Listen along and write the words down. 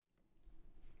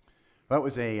Well, it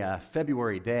was a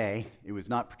February day. It was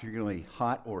not particularly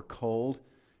hot or cold.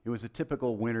 It was a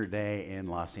typical winter day in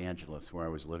Los Angeles, where I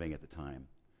was living at the time.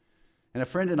 And a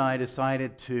friend and I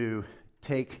decided to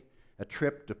take a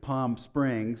trip to Palm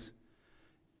Springs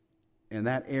in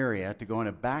that area to go on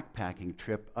a backpacking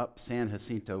trip up San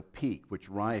Jacinto Peak, which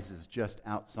rises just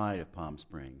outside of Palm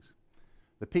Springs.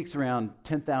 The peak's around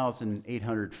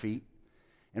 10,800 feet.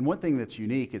 And one thing that's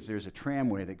unique is there's a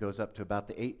tramway that goes up to about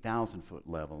the 8,000-foot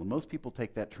level. And most people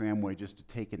take that tramway just to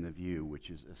take in the view, which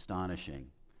is astonishing.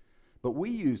 But we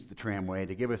used the tramway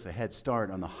to give us a head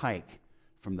start on the hike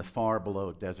from the far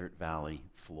below Desert Valley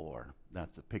floor.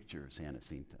 That's a picture of San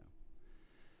Jacinto.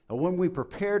 Now, when we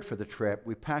prepared for the trip,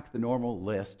 we packed the normal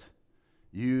list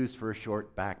used for a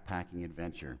short backpacking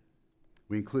adventure.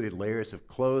 We included layers of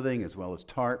clothing as well as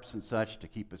tarps and such to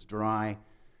keep us dry,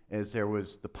 as there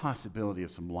was the possibility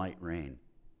of some light rain.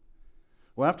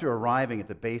 Well, after arriving at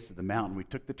the base of the mountain, we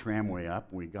took the tramway up,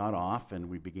 we got off, and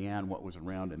we began what was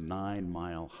around a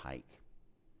 9-mile hike.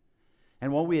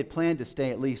 And while we had planned to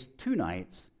stay at least 2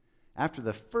 nights, after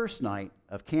the first night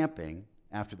of camping,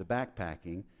 after the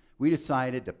backpacking, we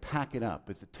decided to pack it up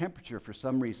as the temperature for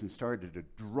some reason started to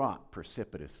drop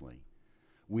precipitously.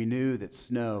 We knew that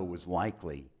snow was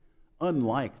likely,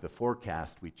 unlike the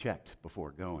forecast we checked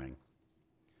before going.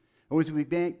 As we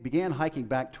began hiking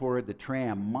back toward the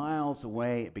tram, miles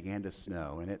away, it began to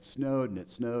snow. And it snowed, and it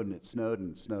snowed, and it snowed,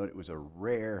 and it snowed. It was a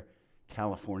rare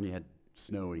California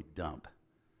snowy dump.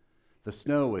 The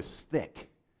snow was thick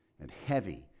and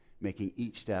heavy, making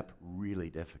each step really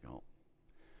difficult.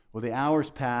 Well, the hours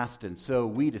passed, and so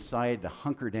we decided to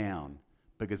hunker down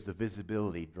because the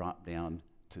visibility dropped down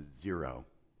to 0.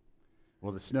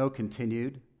 Well, the snow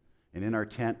continued, and in our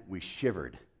tent, we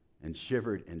shivered and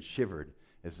shivered and shivered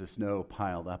as the snow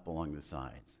piled up along the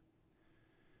sides.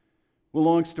 Well,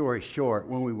 long story short,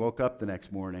 when we woke up the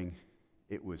next morning,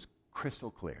 it was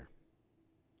crystal clear.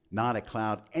 Not a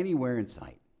cloud anywhere in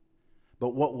sight. But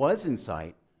what was in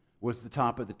sight was the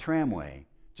top of the tramway,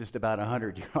 just about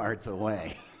 100 yards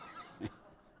away.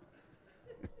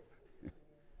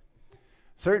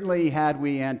 Certainly, had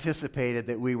we anticipated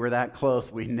that we were that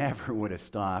close, we never would have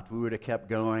stopped. We would have kept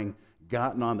going,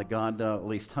 gotten on the gondola, at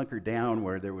least hunkered down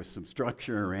where there was some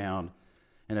structure around,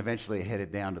 and eventually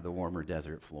headed down to the warmer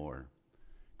desert floor.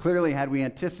 Clearly, had we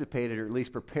anticipated or at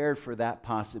least prepared for that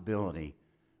possibility,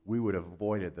 we would have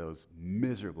avoided those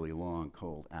miserably long,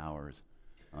 cold hours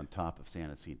on top of San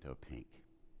Jacinto Peak.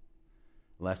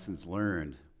 Lessons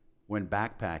learned when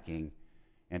backpacking: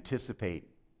 anticipate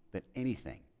that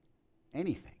anything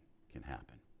can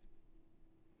happen.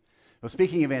 Well,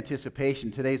 speaking of anticipation,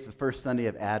 today's the first Sunday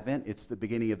of Advent. It's the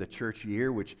beginning of the church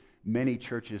year, which many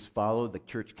churches follow the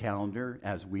church calendar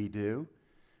as we do.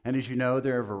 And as you know,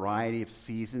 there are a variety of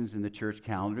seasons in the church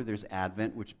calendar. There's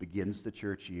Advent, which begins the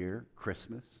church year,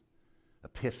 Christmas,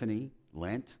 Epiphany,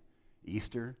 Lent,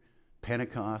 Easter,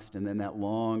 Pentecost, and then that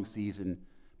long season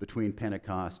between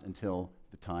Pentecost until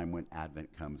the time when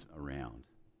Advent comes around.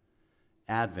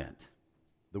 Advent,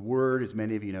 the word, as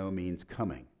many of you know, means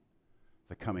coming.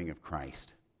 The coming of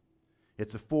Christ.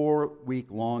 It's a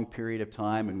 4-week-long period of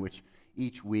time in which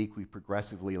each week we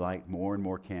progressively light more and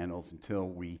more candles until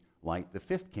we light the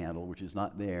 5th candle, which is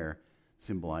not there,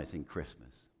 symbolizing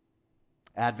Christmas.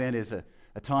 Advent is a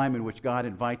time in which God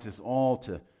invites us all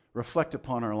to reflect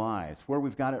upon our lives, where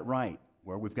we've got it right,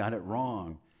 where we've got it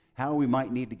wrong, how we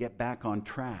might need to get back on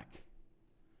track.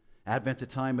 Advent's a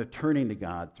time of turning to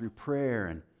God through prayer,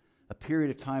 and a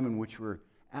period of time in which we're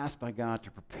asked by God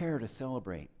to prepare to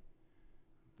celebrate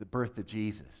the birth of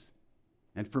Jesus.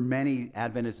 And for many,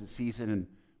 Advent is a season in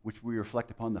which we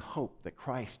reflect upon the hope that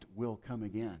Christ will come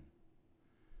again.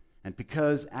 And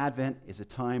because Advent is a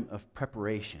time of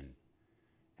preparation,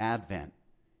 Advent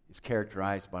is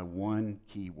characterized by one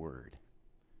key word,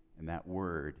 and that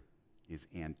word is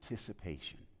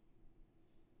anticipation.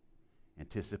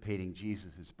 Anticipating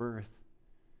Jesus' birth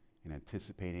and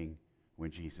anticipating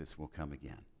when Jesus will come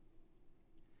again.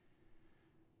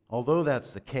 Although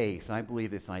that's the case, I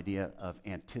believe this idea of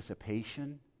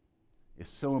anticipation is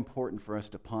so important for us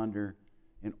to ponder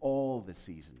in all the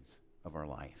seasons of our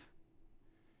life.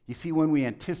 You see, when we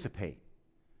anticipate,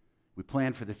 we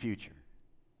plan for the future.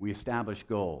 We establish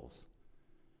goals.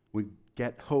 We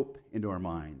get hope into our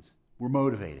minds. We're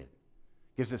motivated.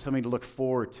 It gives us something to look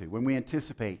forward to. When we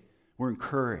anticipate, we're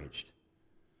encouraged.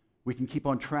 We can keep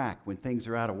on track when things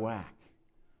are out of whack.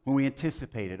 When we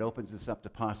anticipate, it opens us up to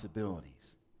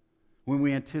possibilities. When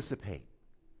we anticipate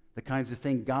the kinds of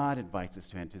things God invites us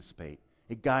to anticipate,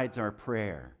 it guides our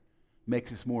prayer,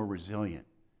 makes us more resilient,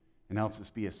 and helps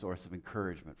us be a source of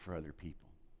encouragement for other people.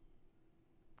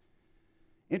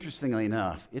 Interestingly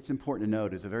enough, it's important to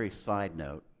note as a very side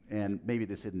note, and maybe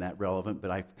this isn't that relevant,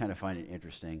 but I kind of find it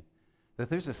interesting, that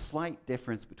there's a slight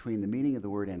difference between the meaning of the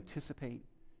word anticipate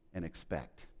and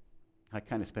expect. I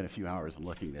kind of spent a few hours on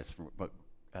looking at this from what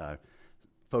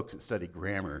folks that study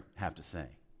grammar have to say.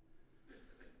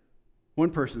 One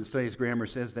person that studies grammar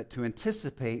says that to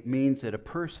anticipate means that a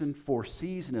person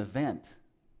foresees an event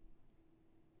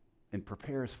and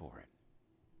prepares for it.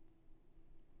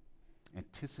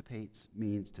 Anticipates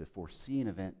means to foresee an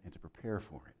event and to prepare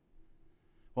for it.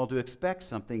 While to expect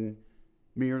something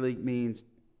merely means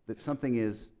that something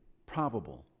is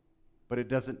probable, but it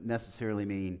doesn't necessarily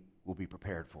mean we'll be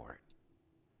prepared for it.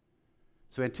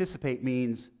 So anticipate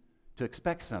means to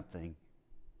expect something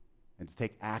and to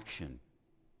take action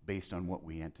based on what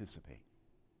we anticipate.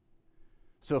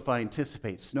 So if I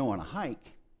anticipate snow on a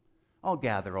hike, I'll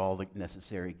gather all the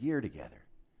necessary gear together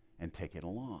and take it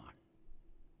along.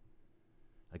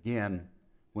 Again,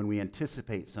 when we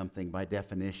anticipate something, by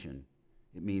definition,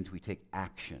 it means we take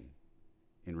action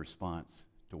in response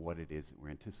to what it is that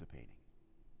we're anticipating.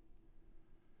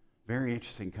 Very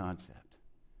interesting concept,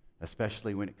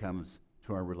 especially when it comes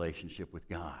to our relationship with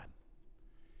God.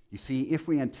 You see, if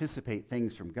we anticipate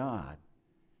things from God,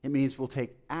 it means we'll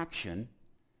take action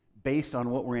based on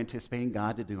what we're anticipating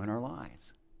God to do in our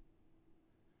lives.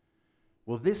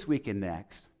 Well, this week and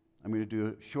next, I'm going to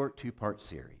do a short 2-part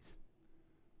series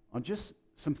on just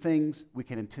some things we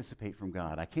can anticipate from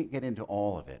God. I can't get into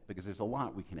all of it because there's a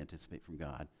lot we can anticipate from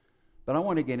God, but I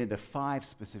want to get into 5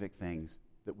 specific things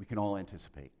that we can all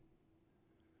anticipate.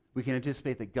 We can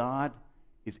anticipate that God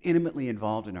is intimately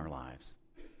involved in our lives,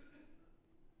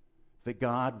 that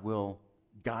God will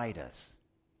guide us,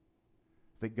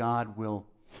 that God will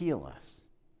heal us,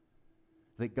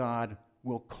 that God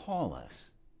will call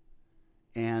us,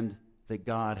 and that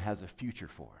God has a future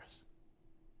for us.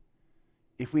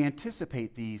 If we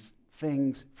anticipate these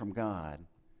things from God,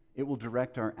 it will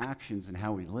direct our actions and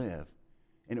how we live,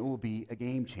 and it will be a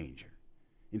game changer.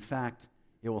 In fact,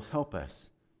 it will help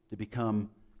us to become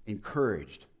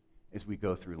encouraged as we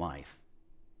go through life.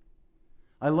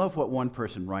 I love what one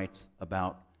person writes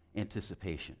about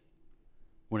anticipation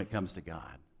when it comes to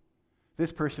God.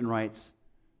 This person writes,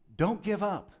 "Don't give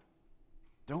up.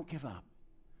 Don't give up.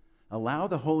 Allow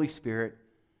the Holy Spirit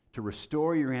to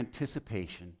restore your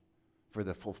anticipation for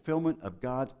the fulfillment of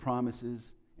God's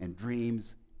promises and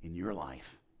dreams in your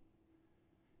life.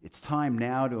 It's time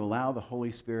now to allow the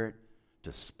Holy Spirit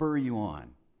to spur you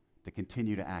on to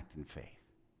continue to act in faith."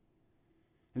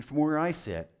 And from where I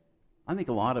sit, I think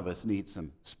a lot of us need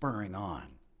some spurring on.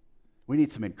 We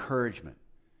need some encouragement.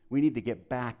 We need to get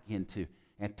back into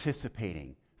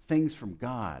anticipating things from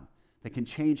God that can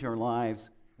change our lives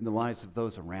and the lives of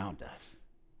those around us.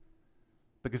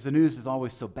 Because the news is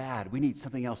always so bad, we need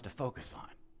something else to focus on.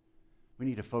 We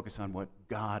need to focus on what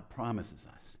God promises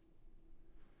us.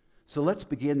 So let's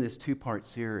begin this 2-part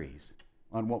series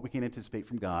on what we can anticipate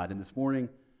from God. And this morning,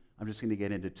 I'm just going to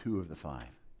get into 2 of the 5.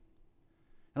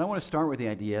 And I want to start with the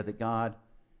idea that God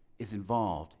is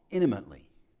involved intimately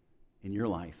in your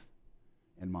life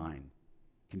and mine,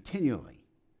 continually,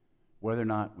 whether or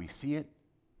not we see it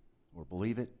or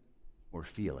believe it or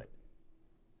feel it.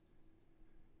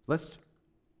 Let's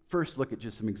first look at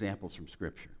just some examples from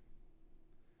Scripture.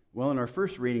 Well, in our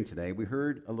first reading today, we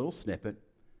heard a little snippet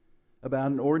about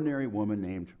an ordinary woman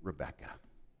named Rebecca.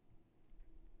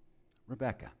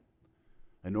 Rebecca,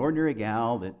 an ordinary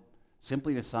gal that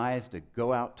simply decides to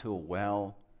go out to a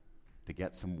well to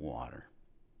get some water.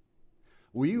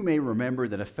 Well, you may remember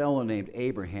that a fellow named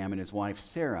Abraham and his wife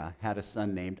Sarah had a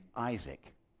son named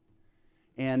Isaac.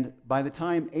 And by the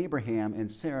time Abraham and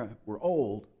Sarah were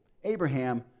old,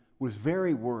 Abraham was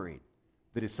very worried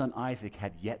that his son Isaac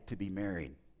had yet to be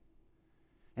married.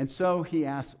 And so he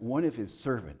asked one of his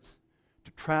servants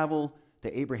to travel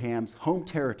to Abraham's home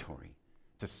territory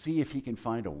to see if he can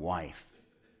find a wife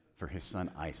for his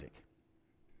son Isaac.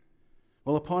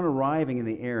 Well, upon arriving in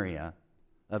the area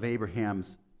of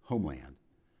Abraham's homeland,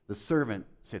 the servant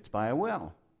sits by a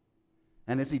well.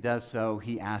 And as he does so,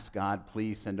 he asks God,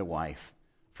 please send a wife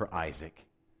for Isaac.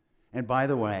 And by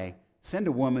the way, send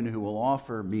a woman who will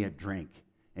offer me a drink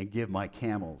and give my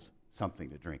camels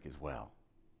something to drink as well.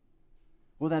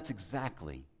 Well, that's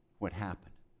exactly what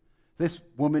happened. This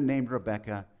woman named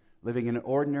Rebecca, living an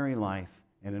ordinary life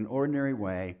in an ordinary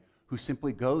way, who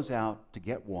simply goes out to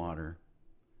get water,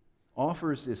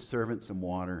 offers his servant some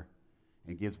water,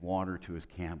 and gives water to his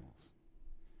camels.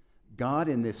 God,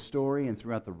 in this story and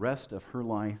throughout the rest of her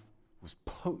life, was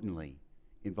potently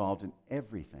involved in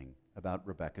everything about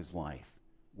Rebecca's life,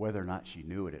 whether or not she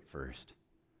knew it at first.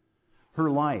 Her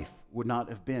life would not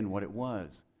have been what it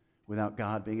was without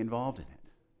God being involved in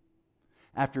it.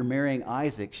 After marrying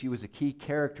Isaac, she was a key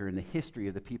character in the history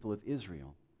of the people of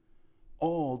Israel,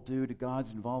 all due to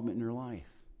God's involvement in her life.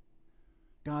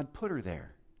 God put her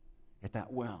there at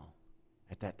that well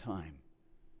at that time,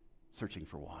 searching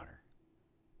for water.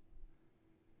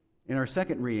 In our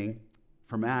second reading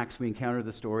from Acts, we encounter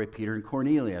the story of Peter and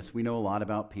Cornelius. We know a lot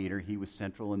about Peter. He was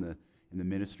central in the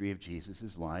ministry of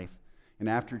Jesus' life. And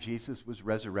after Jesus was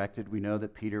resurrected, we know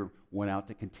that Peter went out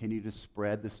to continue to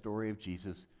spread the story of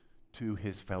Jesus to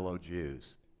his fellow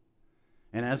Jews.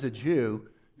 And as a Jew,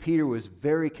 Peter was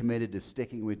very committed to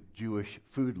sticking with Jewish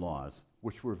food laws,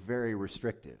 which were very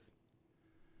restrictive.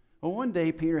 Well, one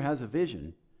day Peter has a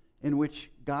vision in which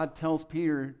God tells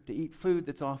Peter to eat food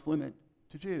that's off limit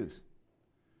to Jews.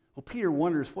 Well, Peter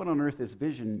wonders what on earth this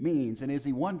vision means, and as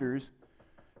he wonders,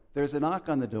 there's a knock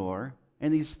on the door,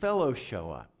 and these fellows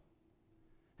show up.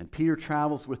 And Peter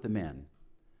travels with the men,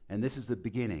 and this is the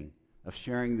beginning of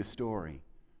sharing the story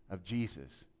of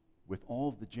Jesus with all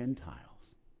of the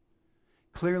Gentiles.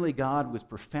 Clearly, God was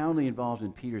profoundly involved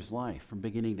in Peter's life from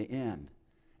beginning to end,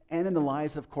 and in the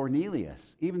lives of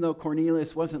Cornelius, even though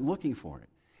Cornelius wasn't looking for it,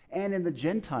 and in the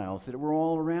Gentiles that were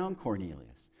all around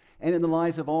Cornelius, and in the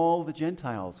lives of all the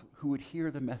Gentiles who would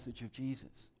hear the message of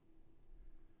Jesus.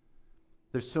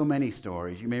 There's so many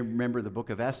stories. You may remember the book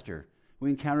of Esther. We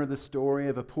encounter the story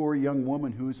of a poor young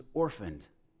woman who's orphaned.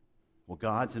 Well,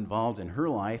 God's involved in her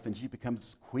life, and she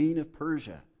becomes queen of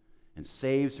Persia and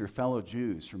saves her fellow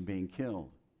Jews from being killed.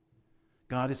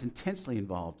 God is intensely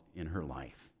involved in her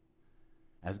life,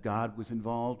 as God was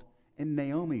involved in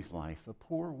Naomi's life, a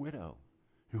poor widow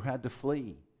who had to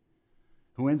flee,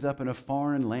 who ends up in a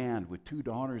foreign land with 2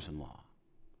 daughters-in-law.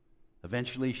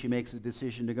 Eventually, she makes a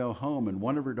decision to go home, and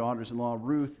one of her daughters-in-law,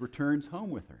 Ruth, returns home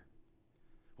with her.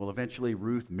 Well, eventually,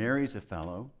 Ruth marries a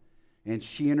fellow, and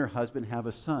she and her husband have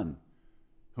a son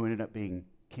who ended up being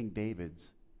King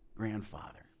David's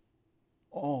grandfather,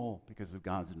 all because of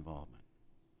God's involvement.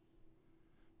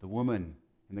 The woman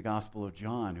in the Gospel of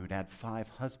John who had had 5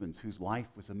 husbands, whose life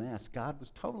was a mess, God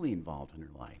was totally involved in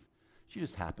her life. She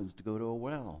just happens to go to a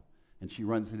well, and she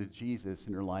runs into Jesus,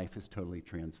 and her life is totally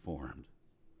transformed.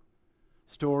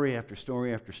 Story after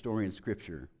story after story in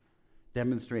Scripture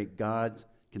demonstrate God's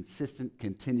consistent,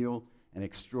 continual, and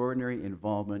extraordinary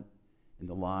involvement in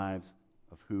the lives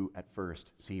of who at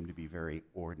first seemed to be very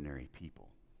ordinary people.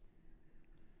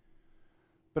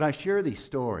 But I share these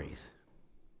stories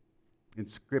in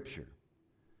Scripture,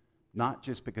 not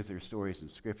just because they're stories in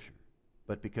Scripture,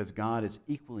 but because God is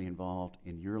equally involved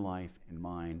in your life and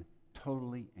mine,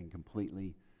 totally and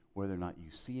completely, whether or not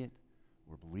you see it,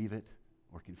 or believe it,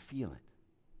 or can feel it.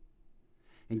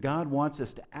 And God wants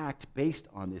us to act based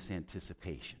on this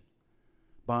anticipation,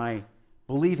 by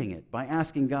believing it, by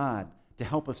asking God to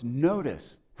help us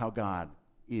notice how God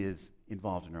is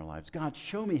involved in our lives. God,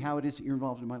 show me how it is that you're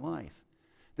involved in my life.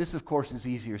 This, of course, is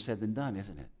easier said than done,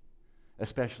 isn't it?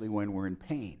 Especially when we're in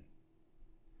pain.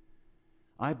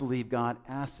 I believe God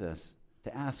asks us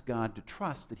to ask God to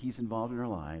trust that he's involved in our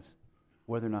lives,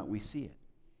 whether or not we see it.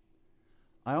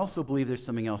 I also believe there's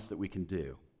something else that we can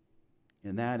do,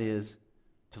 and that is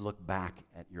to look back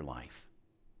at your life.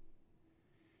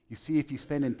 You see, if you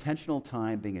spend intentional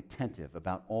time being attentive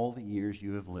about all the years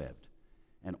you have lived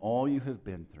and all you have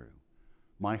been through,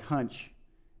 my hunch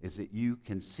is that you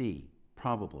can see,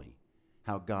 probably,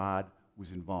 how God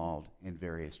was involved in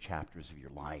various chapters of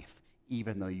your life,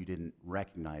 even though you didn't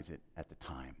recognize it at the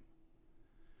time.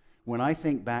 When I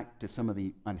think back to some of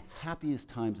the unhappiest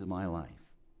times of my life,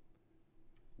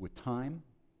 with time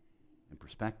and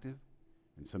perspective,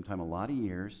 and sometimes a lot of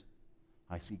years,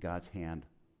 I see God's hand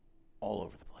all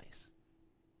over the place.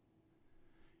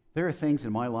 There are things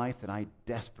in my life that I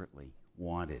desperately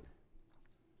wanted.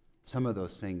 Some of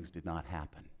those things did not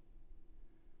happen.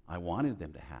 I wanted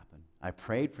them to happen. I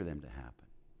prayed for them to happen.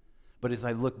 But as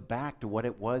I look back to what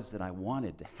it was that I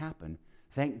wanted to happen,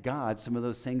 thank God some of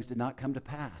those things did not come to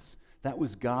pass. That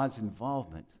was God's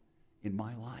involvement in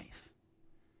my life.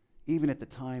 Even at the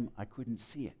time, I couldn't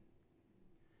see it.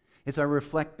 As I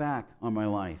reflect back on my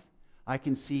life, I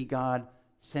can see God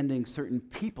sending certain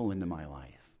people into my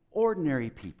life, ordinary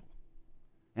people.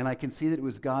 And I can see that it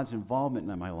was God's involvement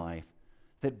in my life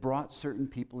that brought certain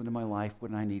people into my life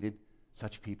when I needed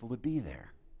such people to be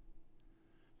there.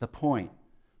 The point,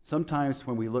 sometimes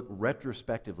when we look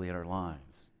retrospectively at our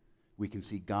lives, we can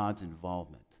see God's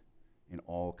involvement in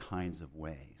all kinds of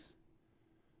ways.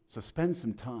 So spend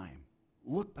some time,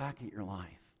 look back at your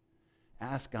life.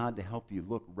 Ask God to help you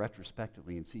look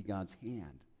retrospectively and see God's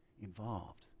hand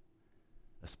involved,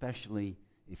 especially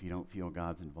if you don't feel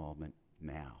God's involvement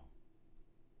now.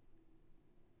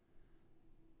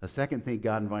 The second thing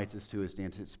God invites us to is to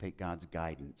anticipate God's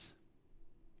guidance.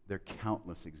 There are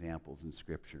countless examples in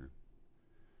Scripture.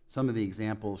 Some of the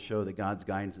examples show that God's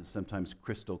guidance is sometimes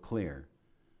crystal clear.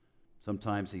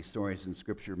 Sometimes these stories in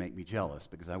Scripture make me jealous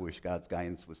because I wish God's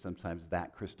guidance was sometimes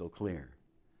that crystal clear.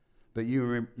 But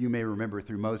you may remember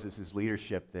through Moses'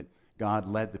 leadership that God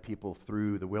led the people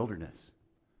through the wilderness.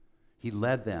 He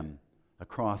led them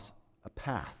across a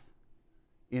path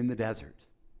in the desert,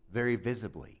 very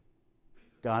visibly.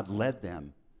 God led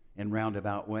them in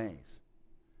roundabout ways.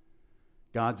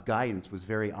 God's guidance was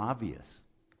very obvious.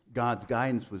 God's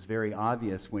guidance was very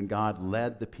obvious when God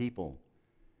led the people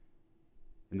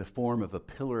in the form of a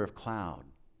pillar of cloud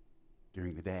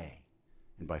during the day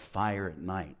and by fire at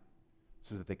night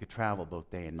so that they could travel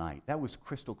both day and night. That was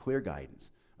crystal clear guidance.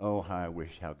 Oh, how I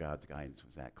wish how God's guidance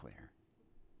was that clear.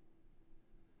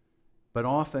 But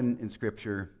often in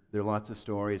Scripture, there are lots of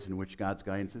stories in which God's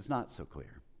guidance is not so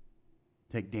clear.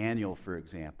 Take Daniel, for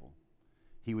example.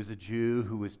 He was a Jew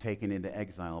who was taken into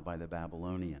exile by the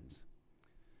Babylonians.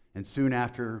 And soon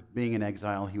after being in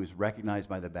exile, he was recognized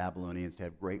by the Babylonians to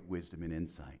have great wisdom and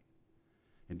insight.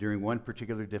 And during one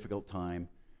particular difficult time,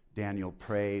 Daniel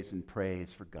prays and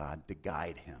prays for God to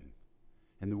guide him.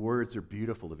 And the words are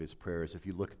beautiful of his prayers if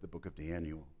you look at the book of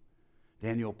Daniel.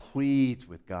 Daniel pleads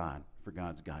with God for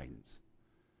God's guidance.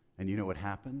 And you know what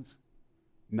happens?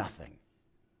 Nothing.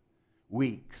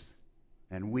 Weeks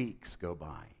and weeks go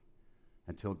by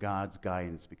until God's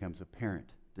guidance becomes apparent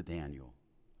to Daniel.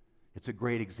 It's a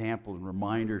great example and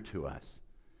reminder to us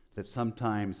that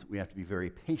sometimes we have to be very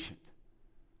patient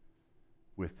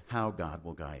with how God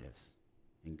will guide us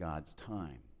in God's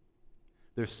time.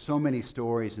 There's so many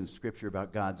stories in Scripture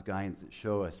about God's guidance that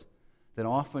show us that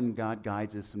often God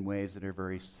guides us in ways that are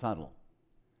very subtle.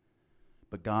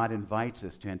 But God invites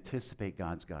us to anticipate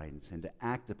God's guidance and to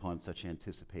act upon such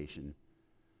anticipation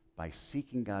by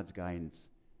seeking God's guidance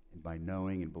and by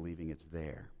knowing and believing it's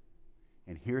there.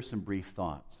 And here's some brief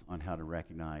thoughts on how to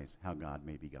recognize how God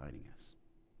may be guiding us.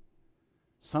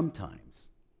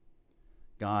 Sometimes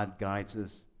God guides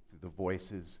us through the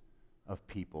voices of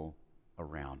people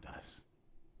around us.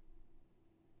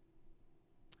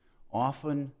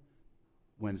 Often,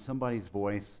 when somebody's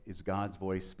voice is God's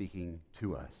voice speaking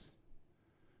to us,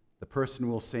 the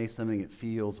person will say something that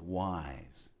feels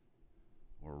wise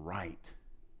or right,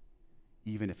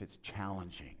 even if it's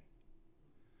challenging.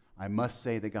 I must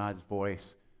say that God's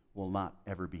voice will not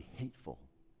ever be hateful.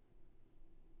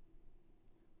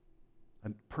 A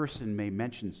person may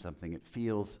mention something that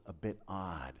feels a bit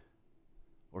odd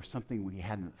or something we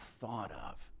hadn't thought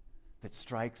of that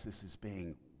strikes us as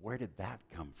being, where did that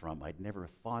come from? I'd never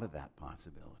thought of that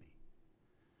possibility.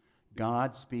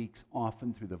 God speaks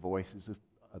often through the voices of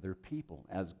other people,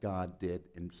 as God did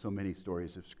in so many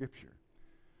stories of Scripture.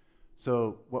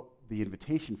 So what the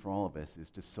invitation for all of us is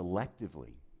to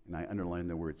selectively, and I underline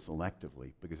the word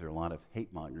selectively because there are a lot of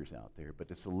hate mongers out there, but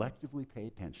to selectively pay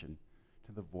attention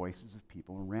to the voices of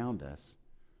people around us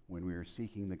when we are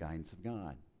seeking the guidance of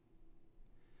God.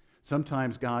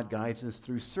 Sometimes God guides us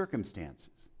through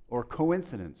circumstances or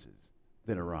coincidences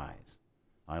that arise.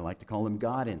 I like to call them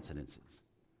God incidences.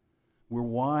 We're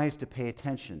wise to pay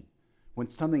attention when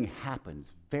something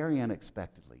happens very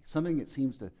unexpectedly, something that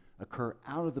seems to occur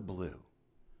out of the blue.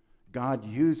 God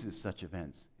uses such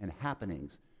events and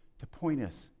happenings to point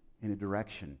us in a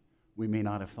direction we may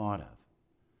not have thought of.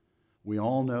 We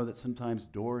all know that sometimes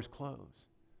doors close,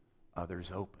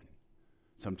 others open.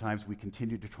 Sometimes we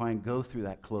continue to try and go through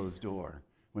that closed door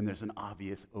when there's an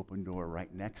obvious open door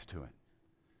right next to it.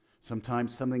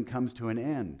 Sometimes something comes to an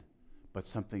end, but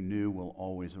something new will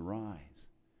always arise.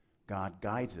 God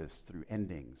guides us through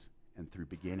endings and through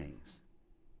beginnings.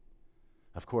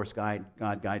 Of course, God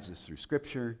guides us through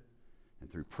Scripture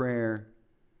and through prayer,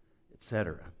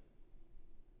 etc.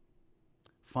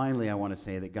 Finally, I want to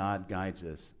say that God guides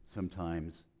us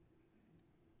sometimes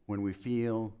when we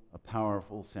feel a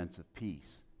powerful sense of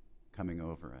peace coming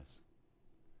over us.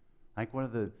 Like one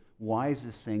of the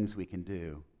wisest things we can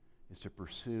do is to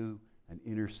pursue an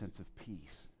inner sense of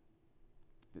peace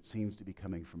that seems to be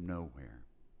coming from nowhere.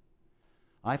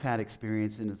 I've had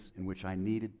experiences in which I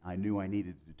knew I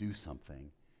needed to do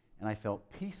something, and I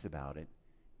felt peace about it,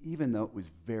 even though it was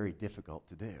very difficult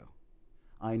to do.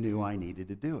 I knew I needed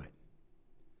to do it.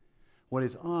 What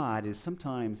is odd is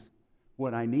sometimes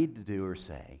what I need to do or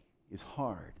say is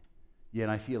hard, yet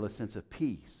I feel a sense of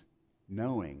peace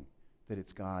knowing that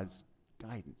it's God's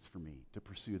guidance for me to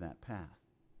pursue that path.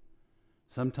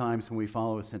 Sometimes when we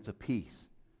follow a sense of peace,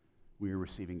 we are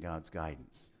receiving God's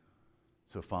guidance.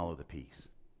 So follow the peace.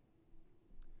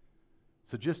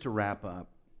 So just to wrap up,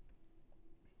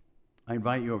 I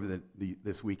invite you over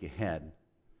this week ahead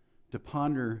to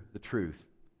ponder the truth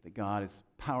that God is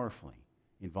powerfully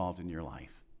involved in your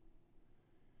life.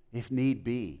 If need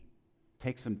be,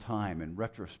 take some time and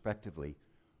retrospectively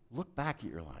look back at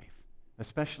your life,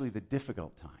 especially the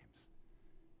difficult times,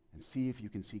 and see if you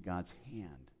can see God's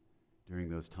hand during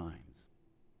those times.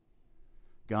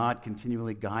 God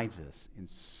continually guides us in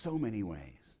so many ways.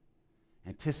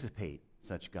 Anticipate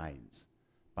such guidance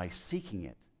by seeking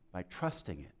it, by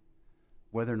trusting it,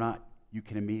 whether or not you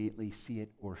can immediately see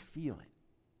it or feel it.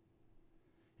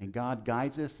 And God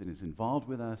guides us and is involved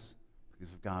with us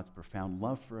because of God's profound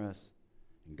love for us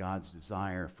and God's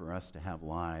desire for us to have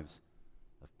lives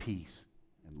of peace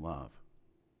and love.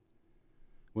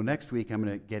 Well, next week I'm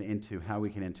going to get into how we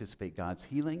can anticipate God's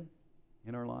healing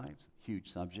in our lives,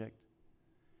 huge subject,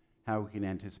 how we can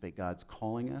anticipate God's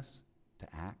calling us to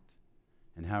act,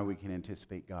 and how we can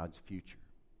anticipate God's future.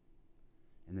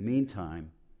 In the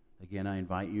meantime, again, I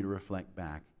invite you to reflect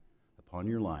back upon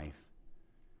your life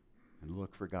and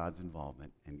look for God's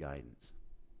involvement and guidance.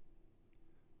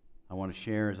 I want to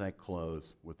share as I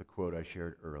close with the quote I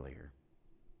shared earlier.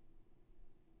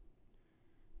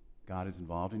 God is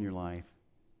involved in your life.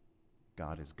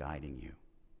 God is guiding you.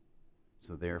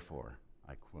 So therefore,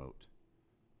 I quote,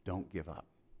 don't give up.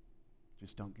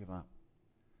 Just don't give up.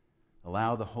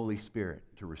 Allow the Holy Spirit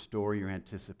to restore your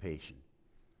anticipation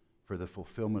for the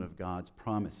fulfillment of God's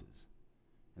promises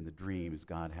and the dreams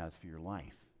God has for your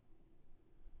life.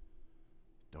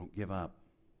 Don't give up.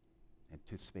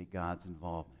 Anticipate God's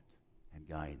involvement and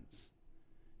guidance.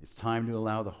 It's time to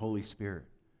allow the Holy Spirit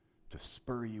to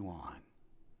spur you on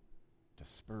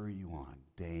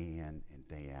day in and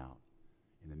day out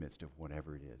in the midst of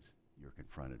whatever it is you're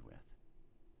confronted with.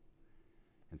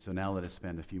 And so now let us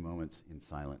spend a few moments in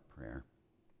silent prayer.